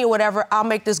me money or whatever, I'll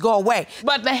make this go away.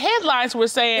 But the headlines were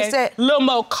saying said, Lil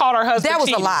Mo caught her husband That was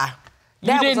cheating. a lie.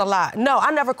 That was a lie. No,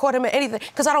 I never caught him at anything,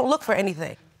 because I don't look for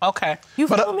anything. Okay. You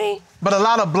feel me? But a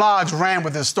lot of blogs ran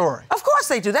with this story. Of course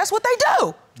they do. That's what they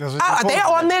do. They're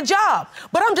on their job.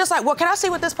 But I'm just like, well, can I see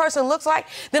what this person looks like?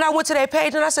 Then I went to their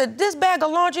page and I said, this bag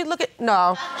of laundry, look at...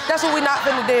 No, that's what we're not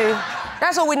finna do.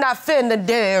 That's what we're not finna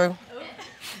do.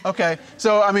 Okay,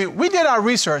 so, I mean, we did our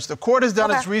research. The court has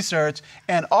done its research,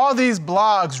 and all these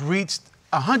blogs reached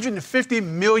 150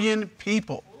 million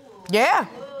people. Yeah.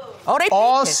 Oh, they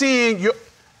all seeing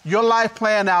your life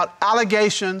playing out,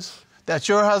 allegations that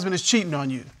your husband is cheating on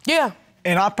you. Yeah.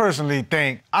 And I personally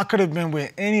think I could have been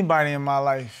with anybody in my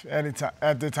life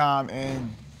at the time,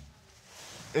 and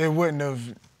it wouldn't have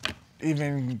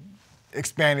even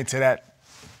expanded to that,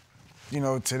 you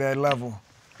know, to that level.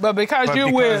 But because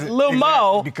you're with Lil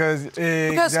Mo.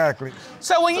 Exactly.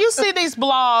 So when you see these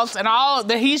blogs and all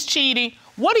that he's cheating,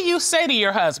 what do you say to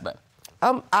your husband?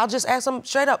 I'll just ask him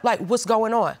straight up, like, what's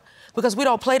going on? Because we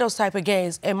don't play those type of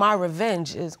games, and my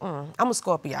revenge is, I'm a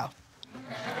Scorpio.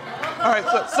 All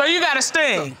right, so you got a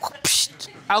sting.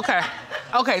 Okay.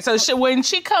 Okay, so when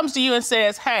she comes to you and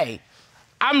says, hey,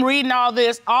 I'm reading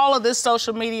all of this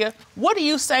social media, what do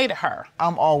you say to her?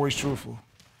 I'm always truthful.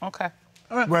 Okay.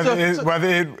 Right.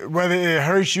 Whether it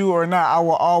hurts you or not, I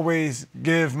will always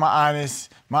give my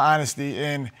honesty,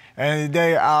 and at the end of the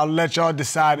day, I'll let y'all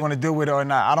decide if you want to deal with it or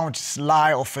not. I don't just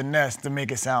lie or finesse to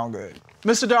make it sound good.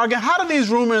 Mr. Dargan, how do these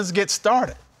rumors get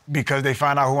started? Because they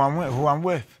find out who I'm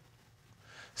with.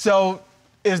 So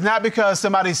it's not because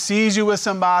somebody sees you with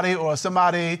somebody or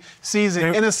somebody sees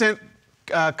an innocent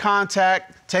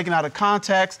contact taken out of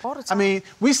context. I mean,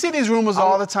 we see these rumors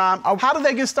all the time. How do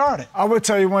they get started? I would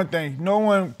tell you one thing. No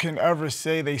one can ever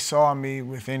say they saw me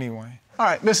with anyone. All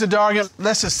right, Mr. Dargan,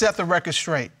 let's just set the record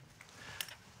straight.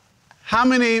 How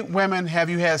many women have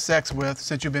you had sex with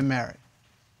since you've been married?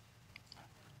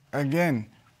 Again,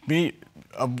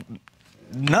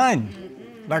 none.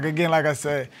 Like I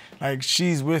said, like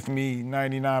she's with me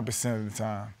 99% of the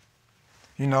time.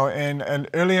 You know, and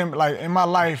early like in my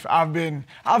life, I've been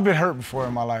hurt before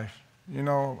in my life. You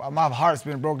know, my heart's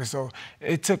been broken, so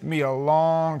it took me a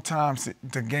long time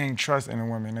to gain trust in a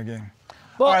woman again.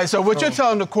 Well, all right, so what you're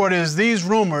telling the court is these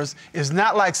rumors is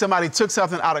not like somebody took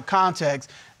something out of context.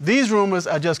 These rumors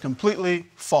are just completely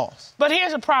false. But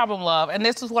here's the problem, love, and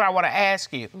this is what I want to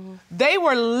ask you. They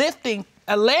were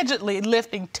allegedly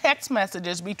lifting text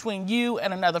messages between you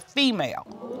and another female.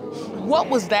 What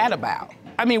was that about?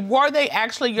 I mean, were they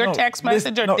actually your text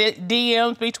message or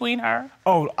DMs between her?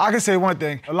 Oh, I can say one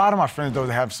thing. A lot of my friends don't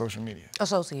have social media.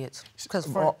 Associates.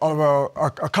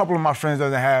 A couple of my friends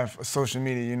doesn't have social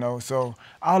media, you know, so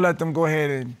I'll let them go ahead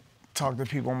and talk to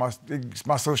people on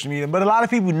my social media, but a lot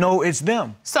of people know it's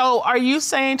them. So are you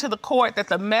saying to the court that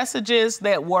the messages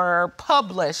that were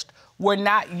published were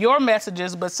not your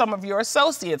messages, but some of your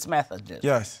associates' messages?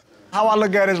 Yes. How I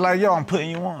look at it is like, yo, I'm putting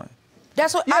you on.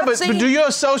 That's what but do your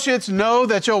associates know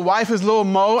that your wife is Lil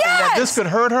Mo and that this could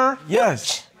hurt her?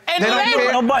 Yes. And they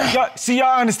don't care. But see,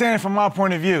 y'all understand from my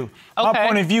point of view. Okay. My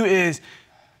point of view is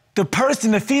the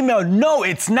person, the female, no,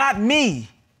 it's not me.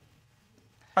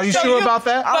 Are you sure about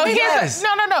that? But yes.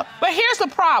 No. But here's the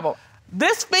problem.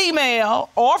 This female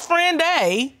or friend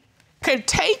A could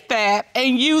take that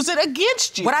and use it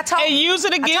against you. And use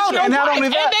it against your wife,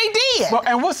 and they did. Well,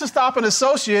 and what's to stop an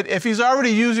associate, if he's already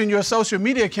using your social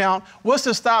media account, what's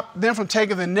to stop them from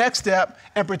taking the next step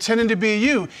and pretending to be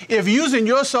you? If using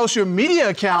your social media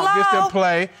account gets them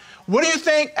play, what do you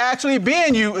think actually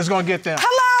being you is going to get them?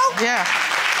 Hello? Yeah.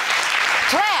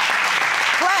 Clap.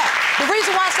 The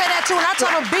reason why I say that too, and I tell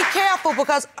them be careful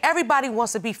because everybody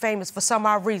wants to be famous for some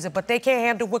odd reason, but they can't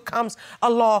handle what comes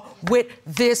along with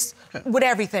this, with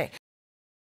everything.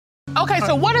 Okay,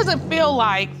 so what does it feel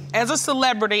like as a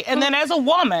celebrity and then as a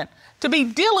woman to be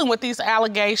dealing with these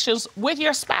allegations with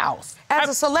your spouse? As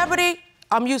a celebrity,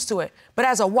 I'm used to it. But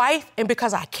as a wife, and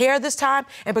because I care this time,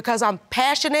 and because I'm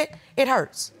passionate, it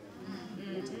hurts.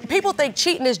 People think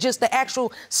cheating is just the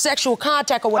actual sexual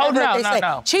contact or whatever they say.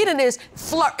 No. Cheating is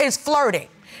flirting.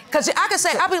 Because I can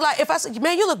say, I'll be like, if I say,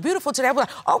 man, you look beautiful today, I'll be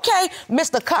like, okay,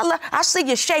 Mr. Cutler, I see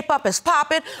your shape up is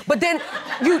popping, but then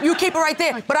you keep it right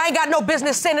there. But I ain't got no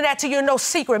business sending that to you in no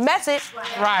secret message.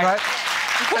 Right.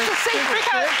 What's the secret?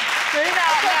 What's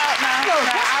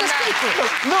the secret?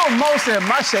 Lil Mo said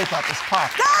my shape up is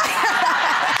popping.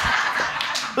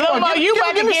 Lil Mo, you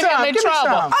about to get him in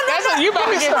trouble. You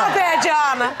about to get my bad,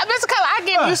 Jana. Mr. Keller, I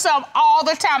give you some all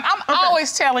the time. I'm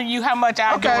always telling you how much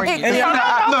I adore you. And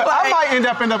I might end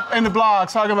up in the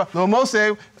blogs talking about Lil Mo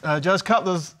said Judge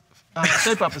Cutler's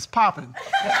shape up is popping.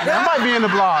 I might be in the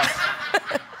blogs.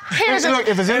 Look,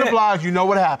 if it's in the blogs, you know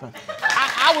what happened.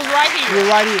 I was right here. You're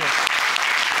right here.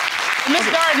 Ms.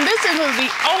 Darden, this isn't the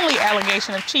only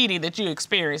allegation of cheating that you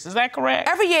experienced. Is that correct?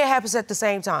 Every year it happens at the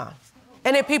same time.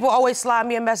 And then people always slide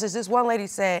me a message. This one lady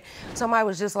said, somebody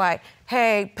was just like,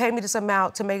 hey, pay me this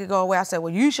amount to make it go away. I said,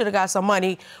 well, you should have got some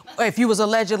money if you was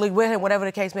allegedly with him, whatever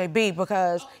the case may be,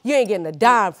 because you ain't getting a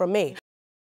dime from me.